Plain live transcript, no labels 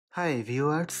Hi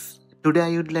viewers, today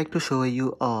I would like to show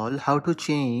you all how to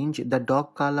change the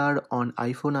dock color on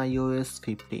iPhone iOS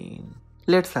 15.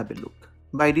 Let's have a look.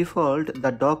 By default,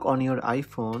 the dock on your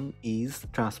iPhone is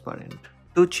transparent.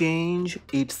 To change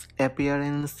its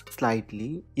appearance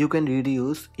slightly, you can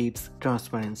reduce its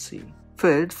transparency.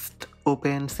 First,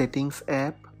 open Settings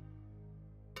app.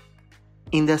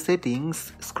 In the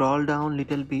settings, scroll down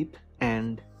little bit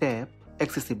and tap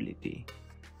Accessibility.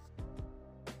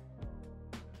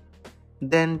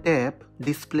 Then tap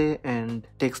Display and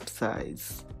Text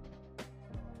Size.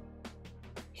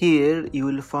 Here you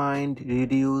will find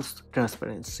Reduce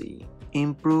Transparency,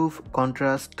 Improve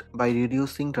Contrast by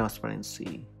reducing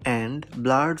transparency, and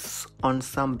blurs on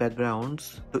some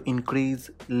backgrounds to increase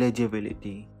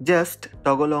legibility. Just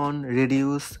toggle on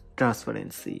Reduce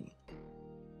Transparency.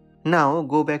 Now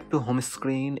go back to home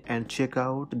screen and check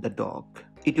out the dock.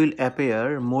 It will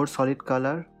appear more solid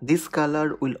color. This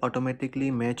color will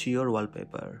automatically match your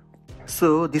wallpaper.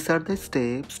 So these are the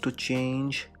steps to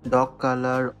change dock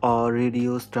color or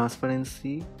reduce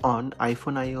transparency on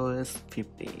iPhone iOS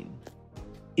 15.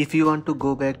 If you want to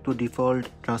go back to default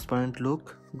transparent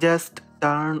look, just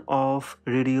turn off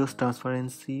reduce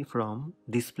transparency from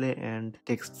display and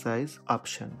text size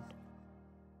option.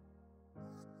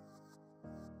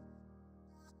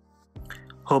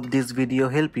 Hope this video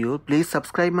help you. Please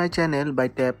subscribe my channel by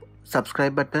tap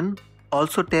subscribe button.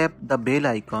 Also tap the bell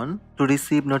icon to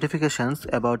receive notifications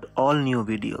about all new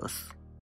videos.